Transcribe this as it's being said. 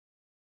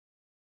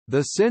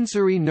The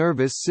sensory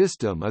nervous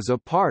system is a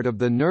part of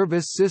the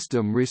nervous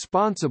system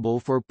responsible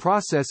for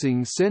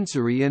processing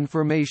sensory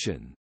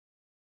information.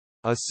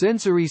 A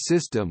sensory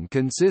system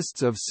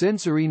consists of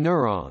sensory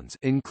neurons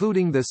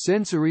including the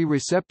sensory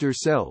receptor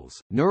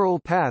cells, neural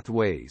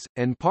pathways,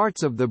 and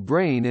parts of the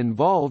brain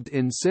involved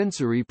in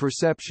sensory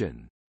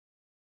perception.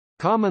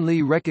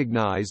 Commonly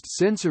recognized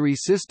sensory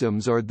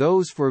systems are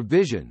those for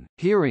vision,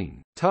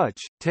 hearing,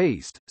 touch,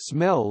 taste,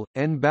 smell,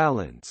 and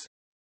balance.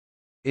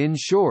 In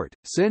short,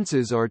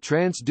 senses are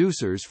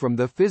transducers from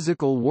the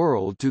physical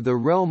world to the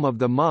realm of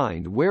the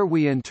mind where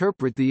we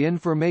interpret the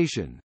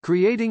information,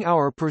 creating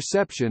our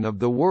perception of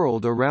the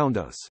world around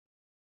us.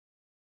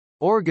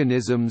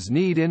 Organisms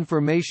need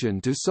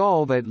information to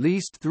solve at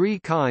least three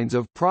kinds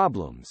of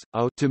problems: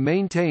 a. To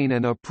maintain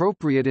an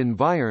appropriate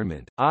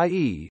environment,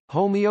 i.e.,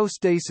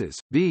 homeostasis;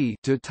 b.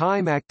 To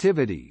time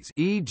activities,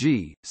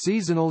 e.g.,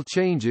 seasonal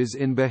changes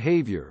in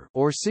behavior,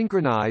 or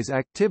synchronize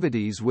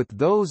activities with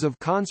those of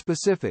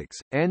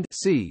conspecifics; and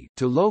c.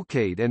 To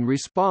locate and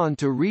respond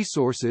to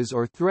resources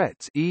or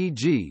threats,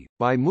 e.g.,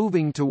 by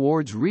moving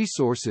towards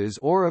resources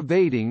or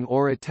evading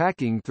or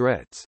attacking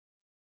threats.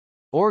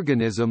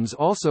 Organisms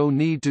also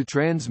need to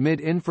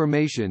transmit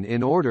information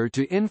in order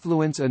to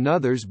influence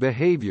another's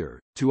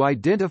behavior, to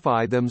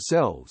identify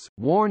themselves,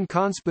 warn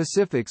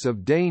conspecifics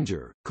of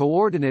danger,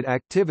 coordinate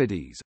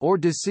activities, or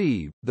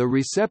deceive. The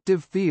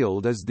receptive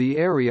field is the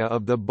area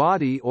of the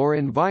body or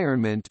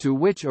environment to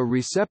which a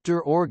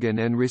receptor organ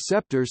and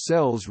receptor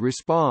cells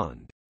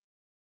respond.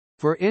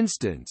 For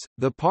instance,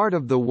 the part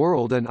of the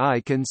world an eye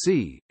can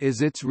see,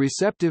 is its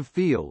receptive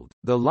field,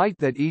 the light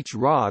that each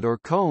rod or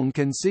cone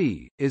can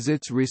see, is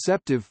its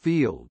receptive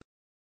field.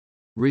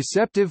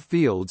 Receptive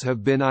fields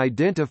have been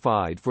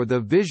identified for the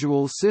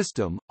visual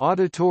system,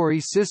 auditory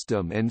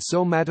system and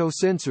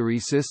somatosensory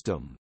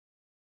system.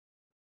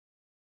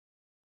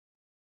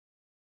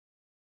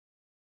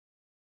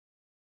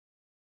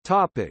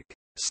 Topic: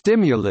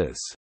 Stimulus.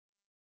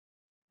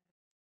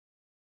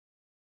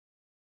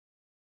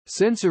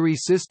 Sensory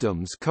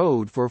systems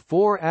code for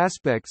four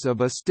aspects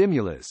of a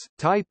stimulus: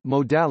 type,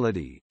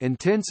 modality,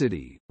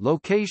 intensity,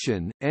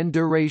 location, and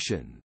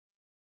duration.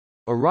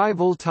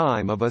 Arrival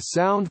time of a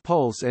sound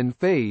pulse and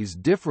phase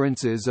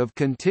differences of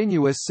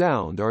continuous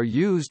sound are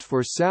used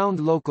for sound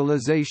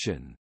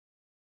localization.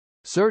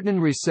 Certain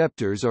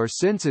receptors are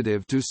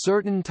sensitive to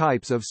certain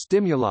types of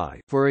stimuli.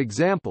 For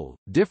example,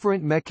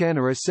 different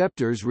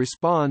mechanoreceptors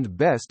respond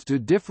best to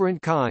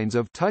different kinds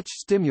of touch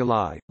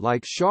stimuli,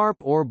 like sharp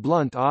or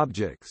blunt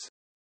objects.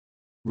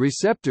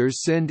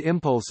 Receptors send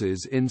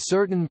impulses in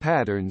certain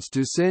patterns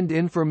to send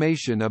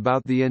information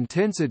about the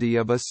intensity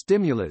of a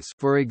stimulus,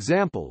 for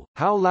example,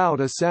 how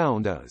loud a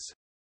sound is.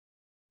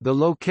 The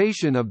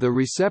location of the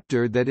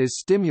receptor that is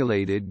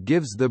stimulated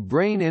gives the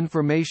brain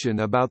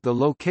information about the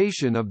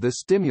location of the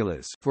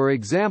stimulus. For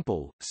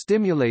example,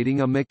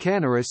 stimulating a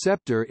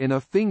mechanoreceptor in a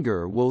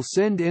finger will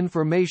send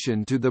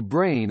information to the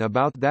brain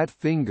about that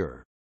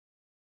finger.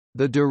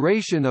 The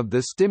duration of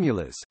the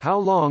stimulus, how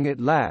long it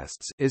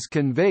lasts, is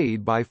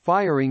conveyed by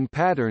firing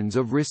patterns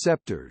of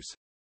receptors.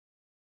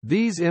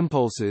 These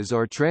impulses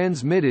are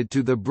transmitted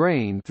to the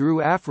brain through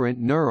afferent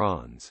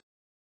neurons.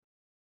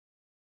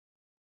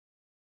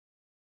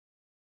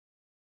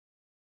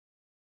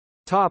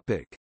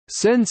 Topic: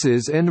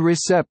 Senses and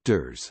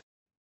receptors.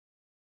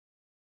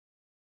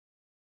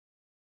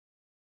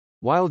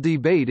 While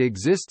debate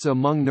exists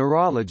among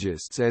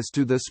neurologists as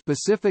to the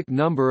specific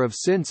number of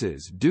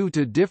senses due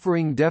to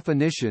differing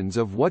definitions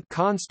of what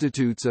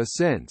constitutes a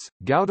sense,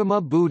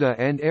 Gautama Buddha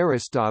and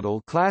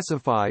Aristotle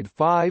classified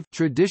 5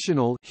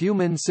 traditional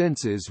human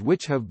senses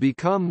which have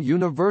become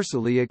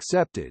universally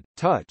accepted: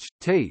 touch,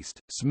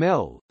 taste,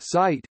 smell,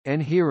 sight,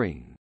 and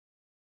hearing.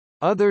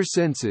 Other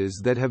senses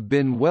that have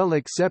been well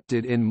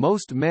accepted in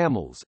most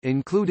mammals,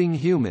 including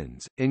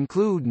humans,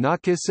 include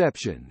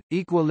nociception,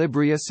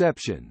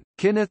 equilibrioception,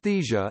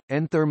 kinesthesia,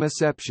 and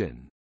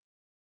thermoception.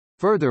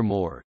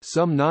 Furthermore,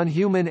 some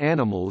non-human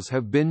animals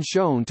have been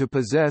shown to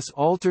possess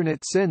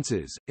alternate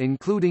senses,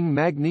 including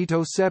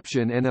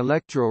magnetoception and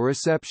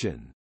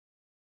electroreception.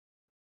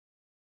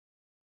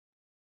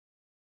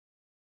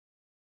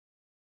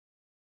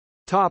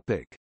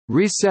 Topic: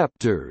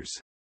 Receptors.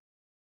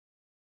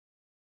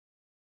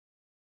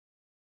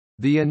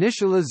 The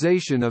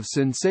initialization of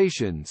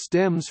sensation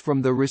stems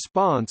from the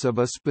response of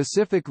a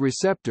specific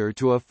receptor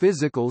to a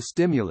physical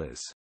stimulus.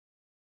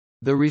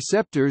 The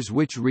receptors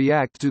which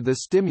react to the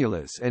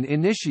stimulus and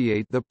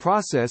initiate the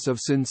process of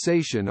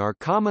sensation are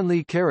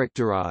commonly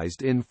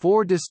characterized in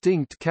 4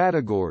 distinct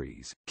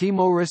categories: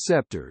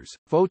 chemoreceptors,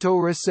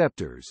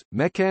 photoreceptors,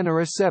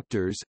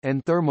 mechanoreceptors,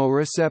 and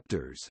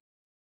thermoreceptors.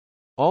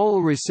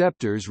 All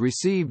receptors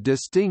receive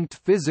distinct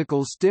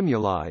physical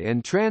stimuli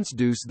and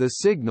transduce the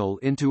signal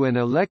into an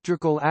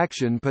electrical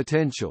action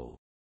potential.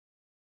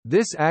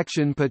 This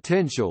action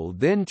potential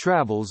then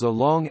travels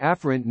along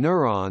afferent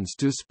neurons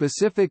to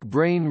specific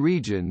brain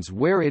regions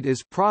where it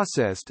is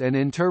processed and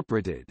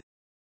interpreted.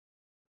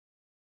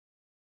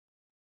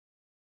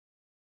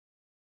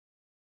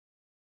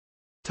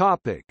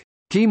 Topic: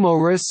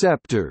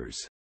 Chemoreceptors.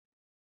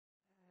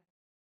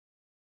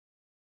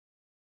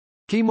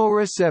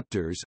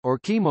 Chemoreceptors, or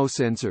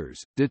chemosensors,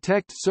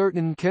 detect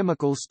certain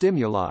chemical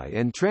stimuli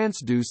and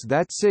transduce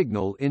that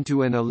signal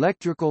into an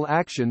electrical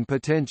action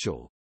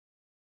potential.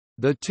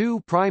 The two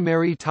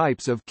primary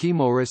types of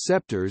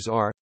chemoreceptors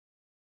are: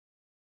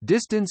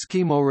 distance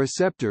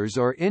chemoreceptors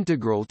are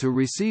integral to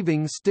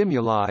receiving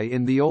stimuli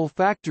in the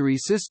olfactory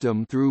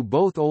system through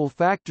both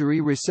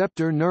olfactory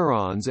receptor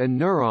neurons and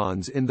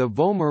neurons in the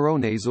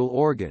vomeronasal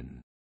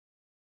organ.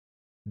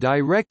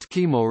 Direct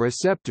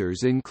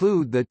chemoreceptors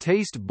include the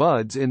taste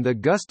buds in the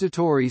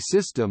gustatory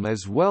system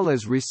as well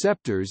as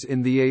receptors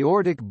in the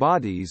aortic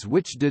bodies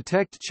which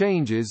detect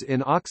changes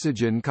in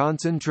oxygen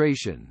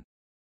concentration.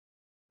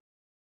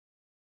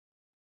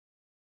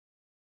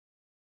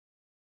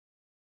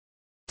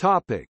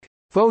 Topic: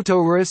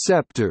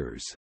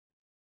 Photoreceptors.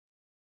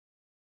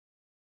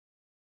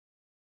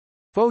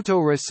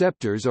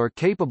 Photoreceptors are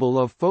capable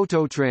of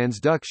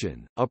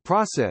phototransduction, a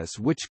process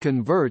which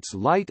converts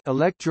light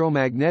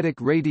electromagnetic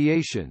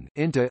radiation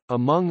into,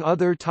 among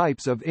other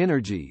types of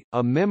energy,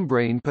 a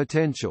membrane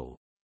potential.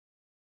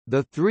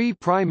 The three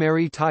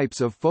primary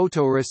types of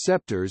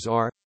photoreceptors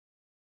are: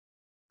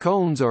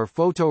 cones are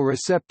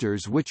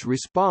photoreceptors which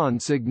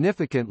respond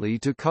significantly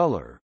to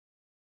color.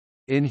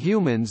 In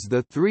humans,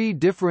 the three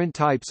different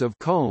types of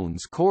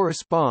cones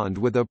correspond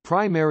with a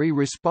primary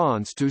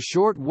response to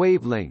short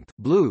wavelength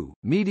blue,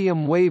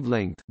 medium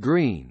wavelength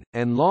green,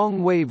 and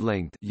long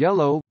wavelength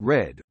yellow,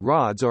 red.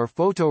 Rods are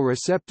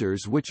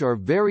photoreceptors which are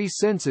very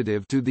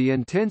sensitive to the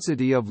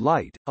intensity of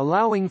light,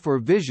 allowing for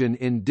vision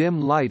in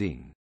dim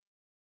lighting.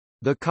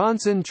 The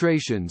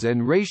concentrations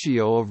and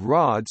ratio of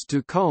rods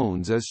to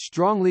cones is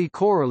strongly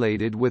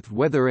correlated with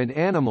whether an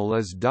animal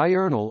is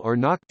diurnal or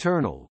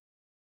nocturnal.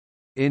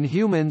 In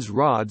humans,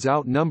 rods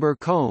outnumber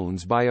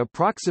cones by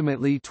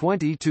approximately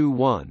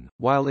 20-1,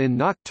 while in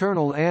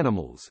nocturnal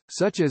animals,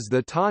 such as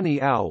the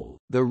tawny owl,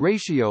 the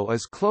ratio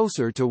is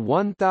closer to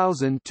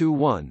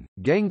 1000-1.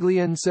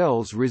 Ganglion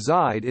cells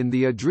reside in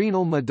the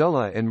adrenal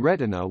medulla and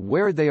retina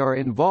where they are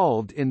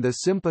involved in the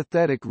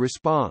sympathetic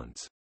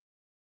response.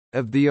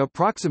 Of the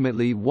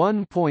approximately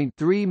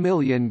 1.3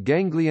 million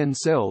ganglion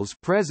cells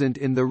present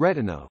in the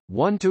retina,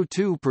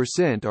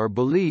 1–2% are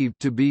believed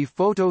to be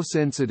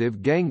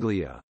photosensitive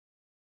ganglia.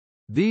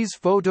 These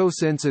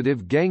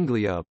photosensitive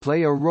ganglia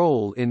play a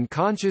role in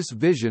conscious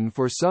vision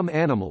for some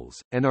animals,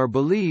 and are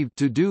believed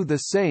to do the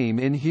same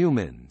in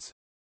humans.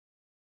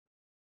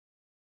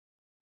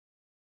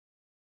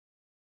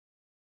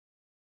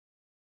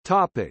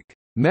 Topic: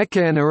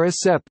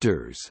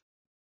 Mechanoreceptors.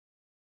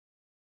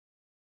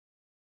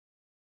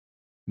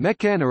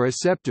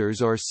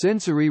 Mechanoreceptors are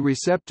sensory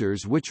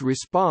receptors which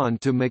respond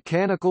to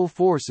mechanical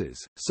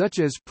forces, such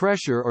as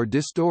pressure or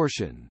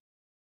distortion.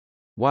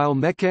 While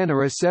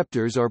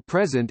mechanoreceptors are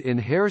present in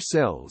hair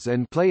cells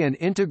and play an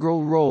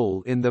integral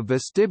role in the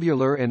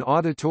vestibular and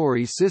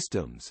auditory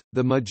systems,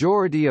 the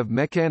majority of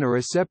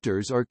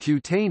mechanoreceptors are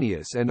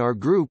cutaneous and are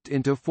grouped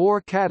into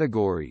four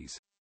categories.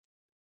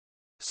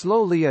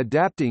 Slowly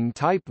adapting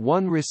type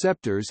 1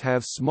 receptors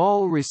have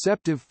small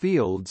receptive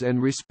fields and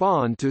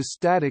respond to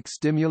static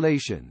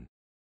stimulation.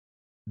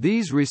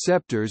 These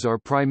receptors are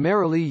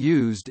primarily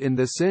used in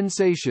the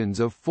sensations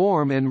of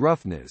form and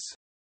roughness.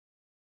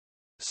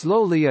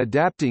 Slowly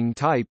adapting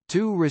type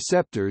 2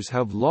 receptors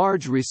have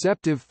large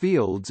receptive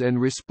fields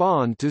and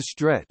respond to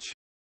stretch.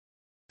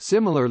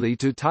 Similarly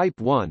to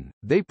type 1,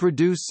 they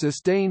produce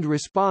sustained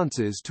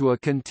responses to a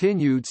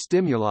continued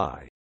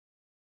stimuli.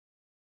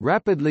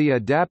 Rapidly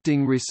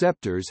adapting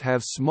receptors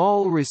have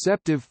small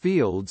receptive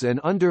fields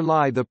and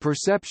underlie the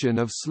perception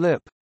of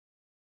slip.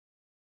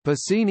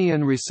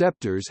 Pacinian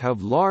receptors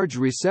have large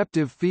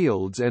receptive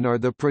fields and are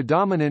the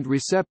predominant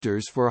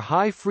receptors for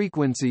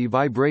high-frequency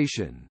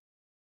vibration.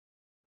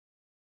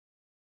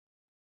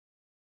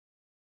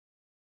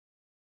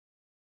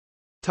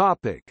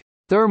 Topic: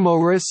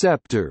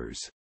 Thermoreceptors.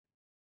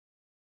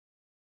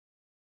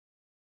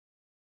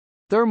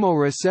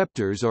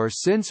 Thermoreceptors are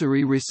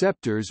sensory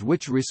receptors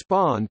which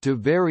respond to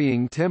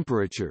varying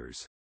temperatures.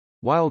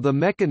 While the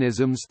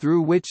mechanisms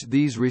through which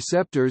these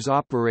receptors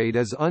operate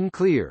is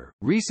unclear,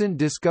 recent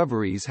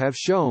discoveries have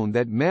shown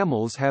that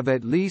mammals have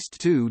at least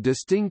two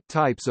distinct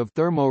types of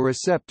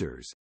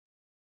thermoreceptors.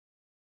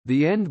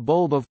 The end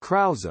bulb of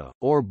Krause,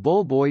 or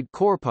bulboid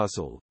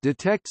corpuscle,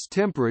 detects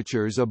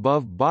temperatures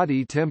above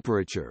body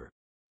temperature.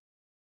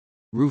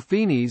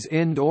 Ruffini's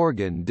end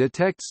organ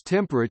detects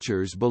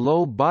temperatures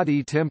below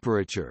body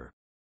temperature.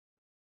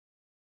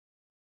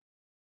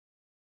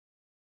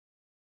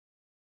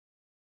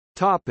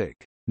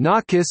 Topic: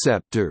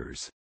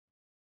 Nociceptors.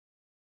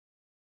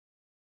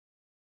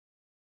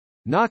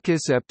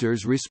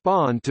 Nociceptors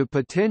respond to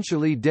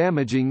potentially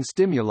damaging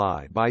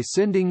stimuli by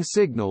sending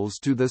signals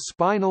to the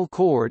spinal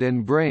cord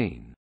and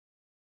brain.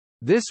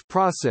 This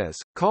process,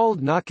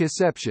 called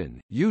nociception,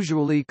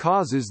 usually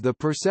causes the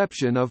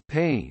perception of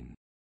pain.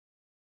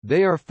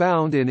 They are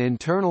found in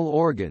internal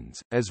organs,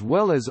 as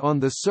well as on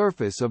the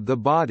surface of the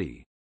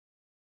body.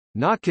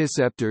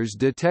 Nociceptors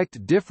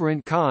detect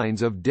different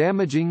kinds of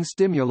damaging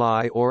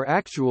stimuli or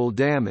actual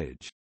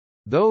damage.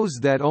 Those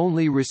that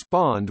only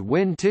respond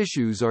when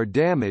tissues are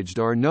damaged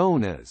are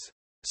known as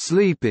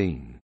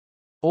sleeping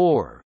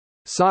or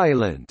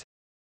silent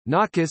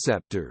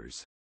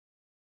nociceptors.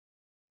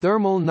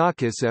 Thermal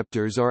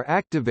nociceptors are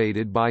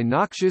activated by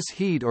noxious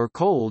heat or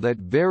cold at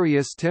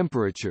various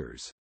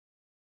temperatures.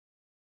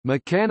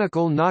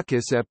 Mechanical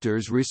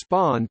nociceptors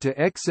respond to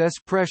excess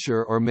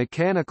pressure or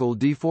mechanical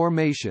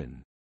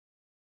deformation.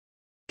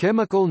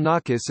 Chemical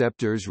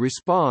nociceptors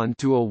respond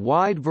to a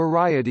wide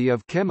variety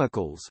of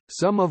chemicals,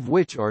 some of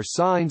which are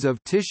signs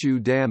of tissue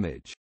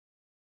damage.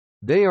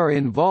 They are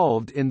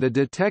involved in the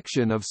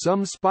detection of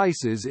some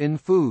spices in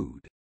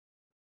food.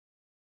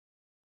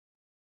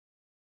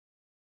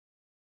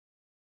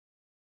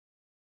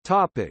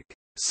 Topic: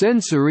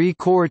 Sensory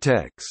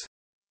cortex.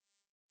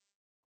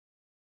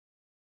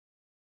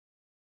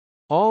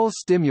 All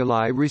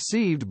stimuli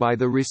received by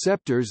the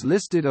receptors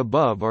listed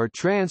above are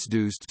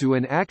transduced to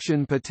an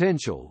action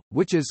potential,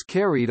 which is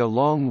carried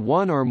along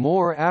one or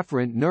more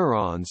afferent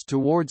neurons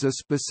towards a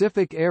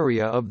specific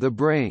area of the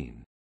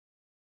brain.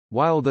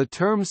 While the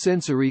term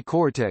sensory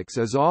cortex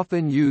is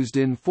often used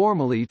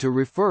informally to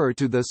refer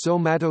to the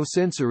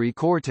somatosensory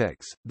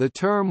cortex, the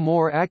term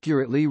more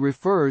accurately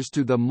refers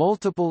to the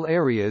multiple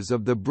areas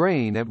of the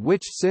brain at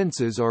which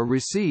senses are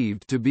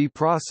received to be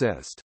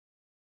processed.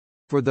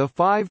 For the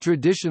 5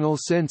 traditional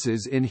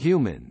senses in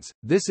humans,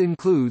 this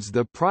includes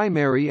the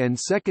primary and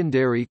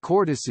secondary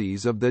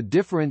cortices of the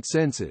different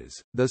senses,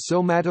 the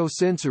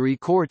somatosensory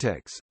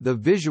cortex, the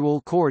visual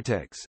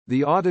cortex,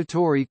 the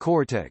auditory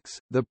cortex,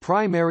 the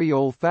primary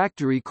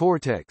olfactory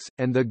cortex,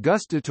 and the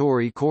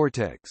gustatory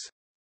cortex.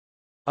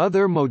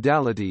 Other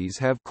modalities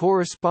have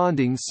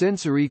corresponding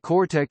sensory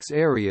cortex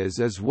areas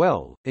as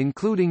well,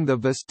 including the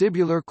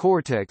vestibular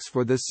cortex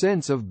for the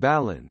sense of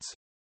balance.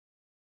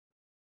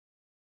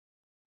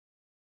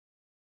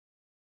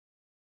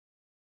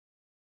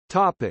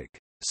 Topic: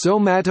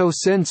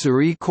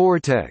 Somatosensory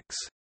cortex.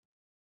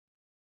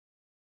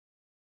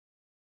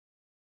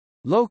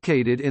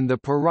 Located in the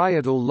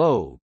parietal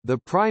lobe, the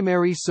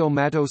primary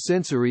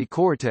somatosensory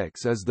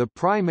cortex is the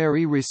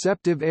primary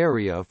receptive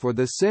area for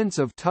the sense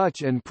of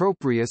touch and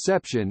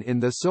proprioception in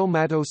the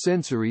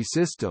somatosensory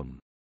system.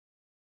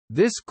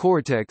 This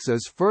cortex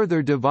is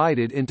further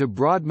divided into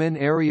Brodmann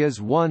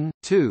areas 1,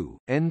 2,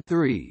 and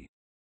 3.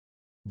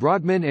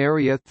 Brodmann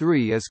Area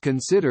 3 is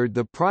considered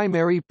the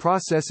primary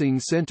processing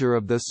center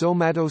of the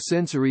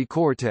somatosensory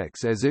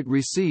cortex as it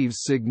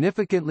receives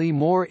significantly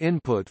more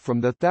input from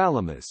the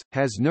thalamus,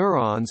 has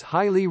neurons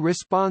highly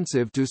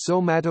responsive to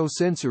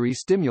somatosensory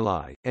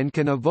stimuli, and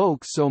can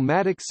evoke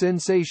somatic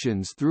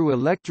sensations through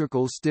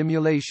electrical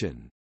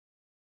stimulation.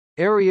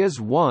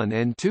 Areas 1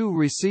 and 2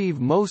 receive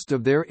most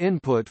of their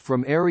input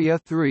from Area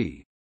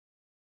 3.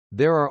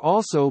 There are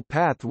also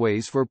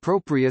pathways for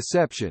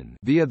proprioception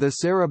via the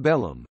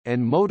cerebellum,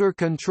 and motor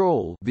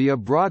control via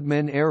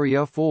Brodmann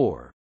Area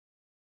 4.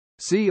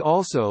 See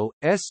also,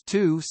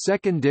 S2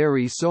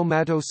 secondary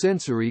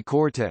somatosensory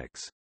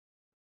cortex.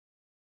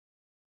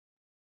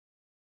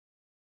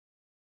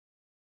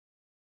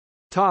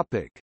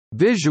 Topic: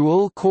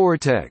 Visual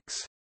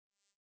cortex.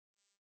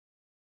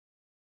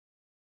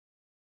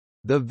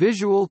 The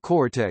visual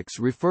cortex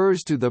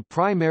refers to the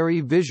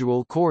primary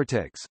visual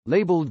cortex,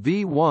 labeled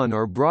V1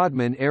 or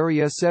Brodmann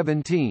Area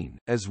 17,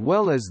 as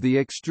well as the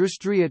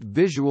extrastriate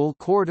visual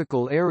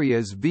cortical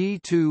areas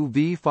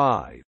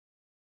V2-V5.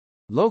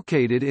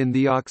 Located in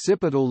the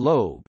occipital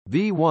lobe,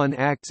 V1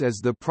 acts as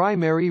the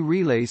primary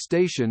relay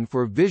station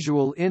for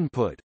visual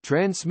input,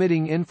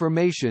 transmitting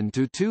information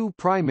to 2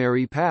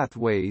 primary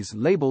pathways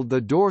labeled the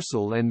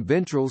dorsal and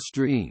ventral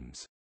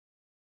streams.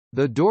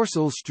 The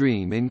dorsal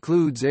stream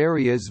includes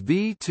areas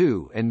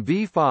V2 and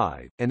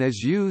V5, and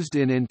is used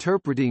in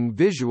interpreting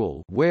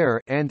visual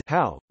where and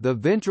how. The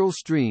ventral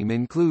stream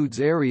includes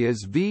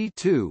areas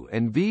V2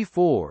 and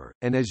V4,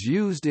 and is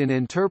used in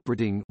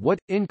interpreting what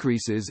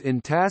increases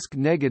in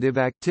task-negative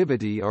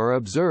activity are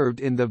observed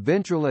in the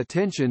ventral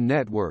attention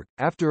network,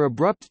 after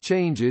abrupt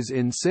changes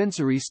in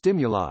sensory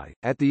stimuli,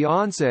 at the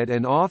onset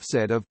and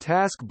offset of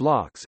task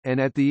blocks,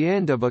 and at the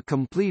end of a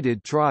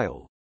completed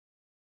trial.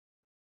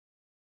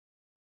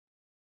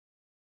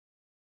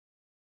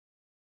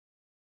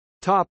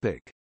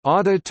 Topic: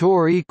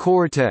 Auditory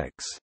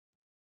cortex.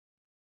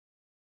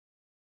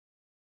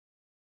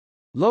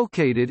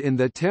 Located in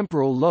the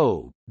temporal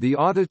lobe, the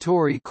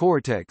auditory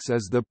cortex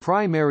is the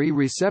primary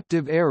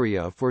receptive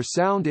area for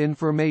sound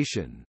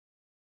information.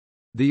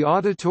 The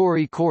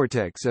auditory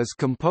cortex is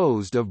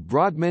composed of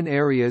Brodmann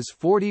areas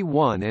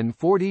 41 and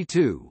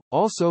 42,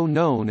 also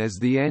known as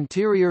the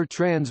anterior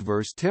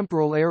transverse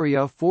temporal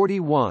area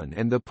 41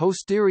 and the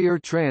posterior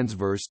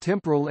transverse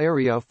temporal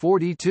area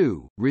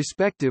 42,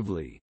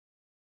 respectively.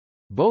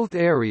 Both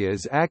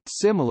areas act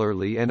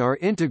similarly and are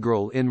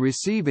integral in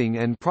receiving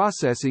and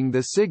processing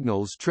the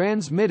signals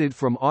transmitted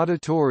from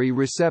auditory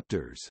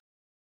receptors.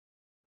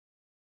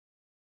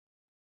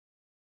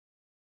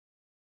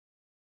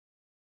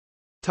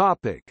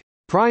 Topic: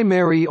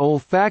 Primary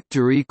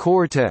olfactory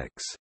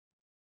cortex.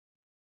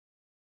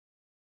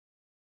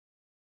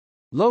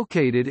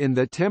 Located in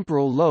the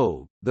temporal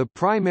lobe, the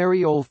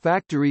primary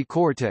olfactory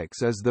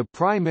cortex is the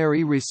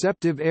primary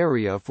receptive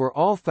area for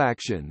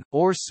olfaction,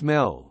 or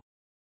smell.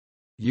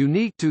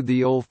 Unique to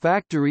the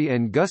olfactory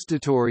and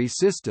gustatory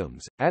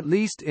systems, at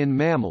least in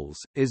mammals,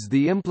 is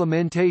the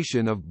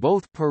implementation of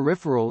both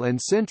peripheral and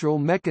central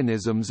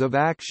mechanisms of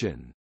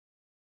action.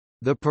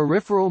 The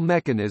peripheral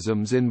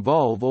mechanisms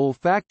involve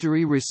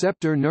olfactory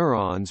receptor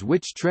neurons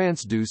which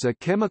transduce a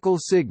chemical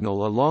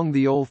signal along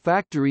the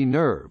olfactory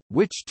nerve,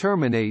 which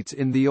terminates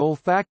in the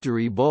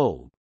olfactory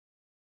bulb.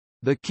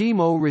 The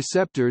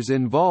chemoreceptors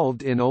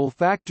involved in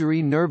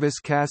olfactory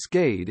nervous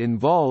cascade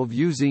involve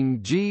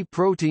using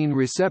G-protein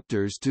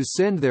receptors to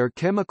send their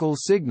chemical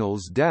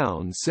signals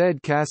down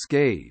said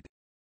cascade.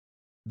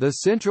 The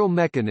central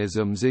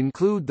mechanisms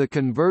include the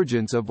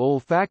convergence of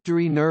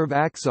olfactory nerve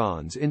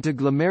axons into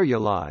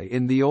glomeruli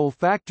in the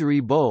olfactory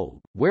bulb,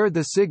 where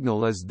the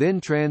signal is then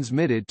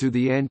transmitted to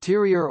the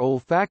anterior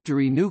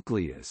olfactory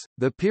nucleus,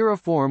 the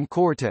piriform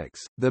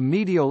cortex, the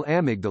medial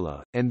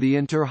amygdala, and the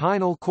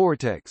entorhinal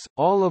cortex,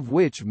 all of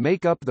which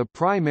make up the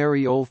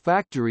primary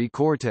olfactory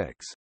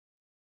cortex.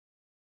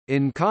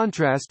 In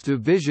contrast to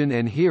vision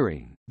and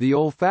hearing, the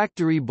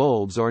olfactory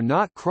bulbs are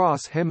not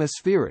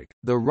cross-hemispheric,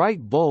 the right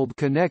bulb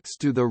connects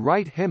to the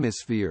right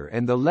hemisphere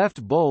and the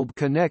left bulb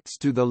connects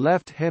to the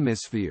left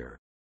hemisphere.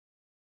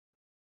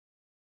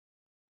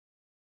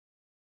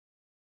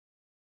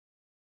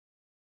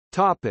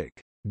 Topic: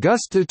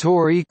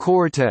 Gustatory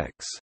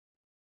cortex.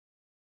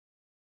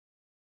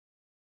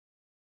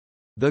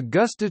 The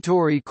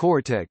gustatory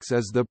cortex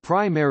is the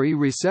primary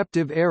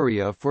receptive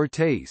area for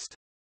taste.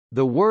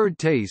 The word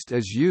taste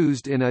is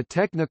used in a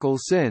technical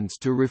sense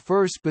to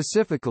refer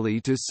specifically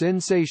to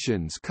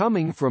sensations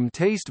coming from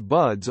taste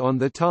buds on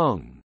the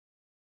tongue.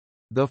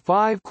 The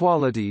 5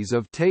 qualities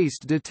of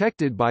taste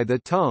detected by the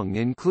tongue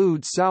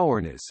include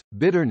sourness,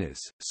 bitterness,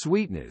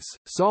 sweetness,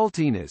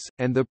 saltiness,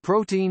 and the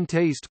protein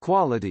taste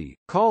quality,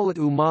 called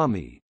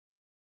umami.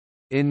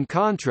 In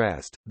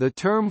contrast, the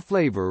term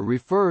flavor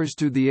refers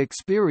to the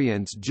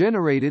experience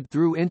generated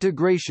through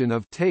integration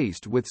of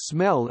taste with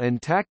smell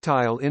and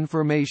tactile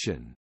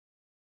information.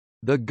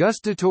 The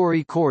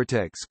gustatory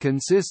cortex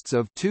consists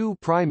of 2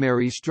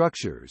 primary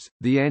structures,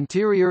 the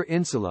anterior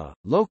insula,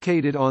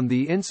 located on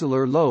the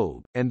insular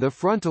lobe, and the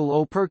frontal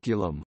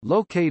operculum,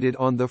 located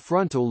on the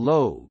frontal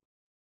lobe.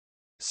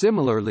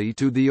 Similarly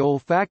to the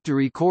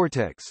olfactory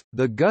cortex,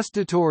 the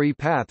gustatory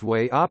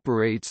pathway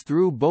operates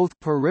through both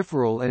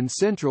peripheral and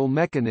central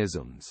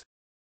mechanisms.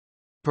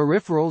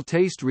 Peripheral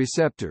taste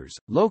receptors,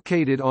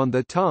 located on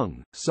the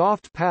tongue,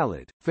 soft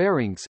palate,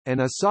 pharynx, and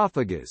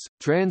esophagus,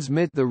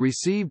 transmit the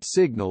received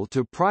signal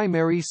to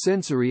primary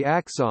sensory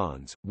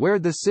axons, where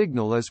the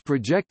signal is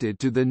projected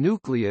to the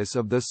nucleus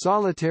of the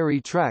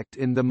solitary tract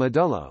in the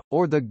medulla,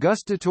 or the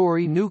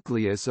gustatory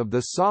nucleus of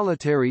the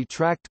solitary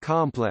tract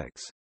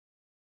complex.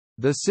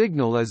 The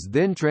signal is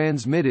then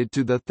transmitted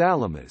to the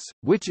thalamus,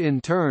 which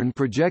in turn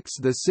projects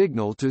the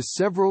signal to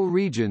several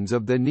regions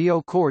of the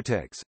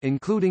neocortex,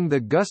 including the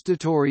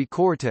gustatory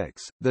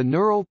cortex. The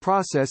neural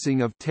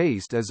processing of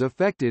taste is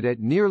affected at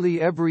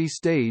nearly every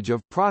stage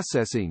of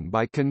processing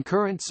by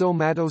concurrent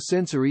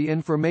somatosensory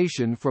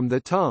information from the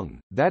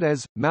tongue, that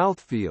is,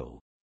 mouthfeel.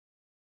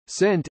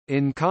 Scent,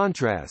 in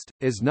contrast,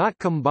 is not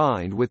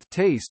combined with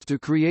taste to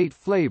create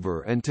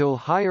flavor until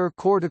higher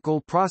cortical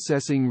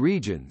processing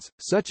regions,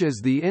 such as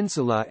the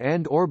insula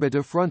and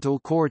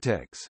orbitofrontal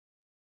cortex.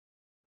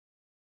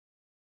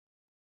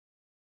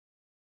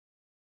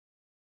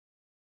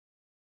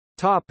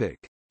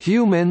 Topic: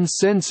 Human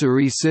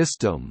sensory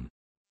system.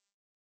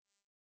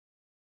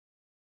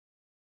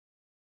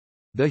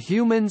 The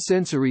human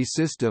sensory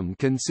system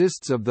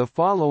consists of the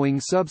following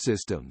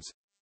subsystems.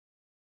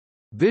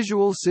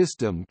 Visual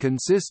system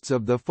consists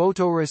of the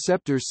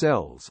photoreceptor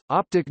cells,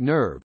 optic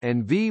nerve,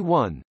 and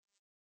V1.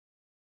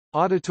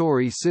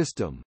 Auditory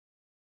system.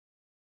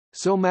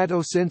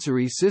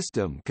 Somatosensory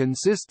system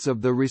consists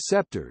of the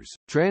receptors,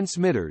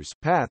 transmitters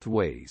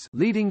pathways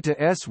leading to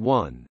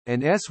S1,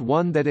 and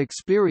S1 that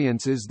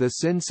experiences the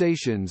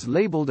sensations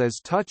labeled as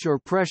touch or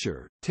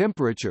pressure,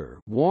 temperature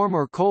warm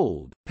or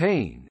cold,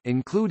 pain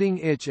including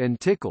itch and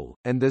tickle,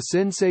 and the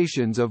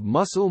sensations of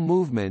muscle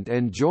movement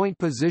and joint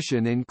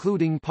position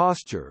including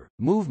posture,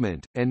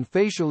 movement, and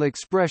facial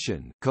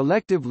expression,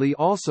 collectively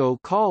also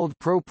called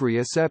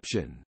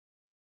proprioception.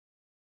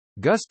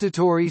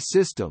 Gustatory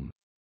system.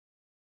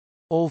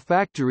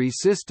 Olfactory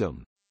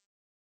system.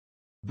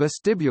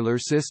 Vestibular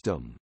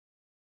system.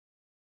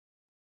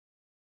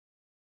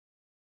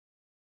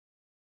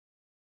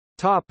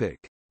 Topic: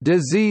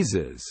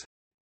 Diseases.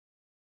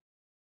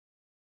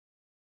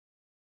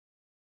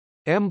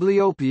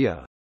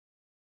 Amblyopia,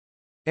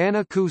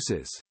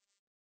 anacusis,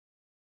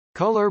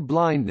 color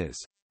blindness,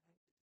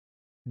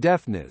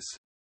 deafness.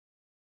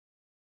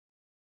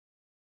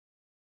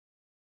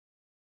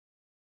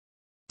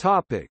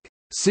 Topic: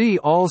 See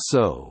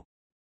also: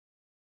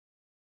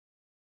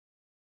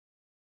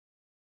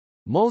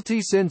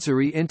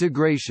 multisensory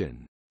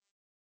integration,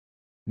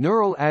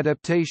 neural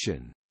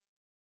adaptation,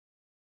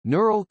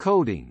 neural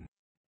coding,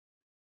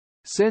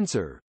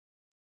 sensor,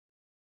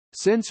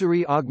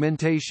 sensory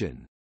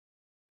augmentation,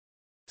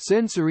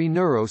 sensory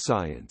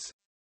neuroscience,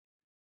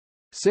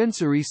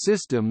 sensory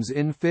systems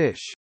in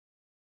fish.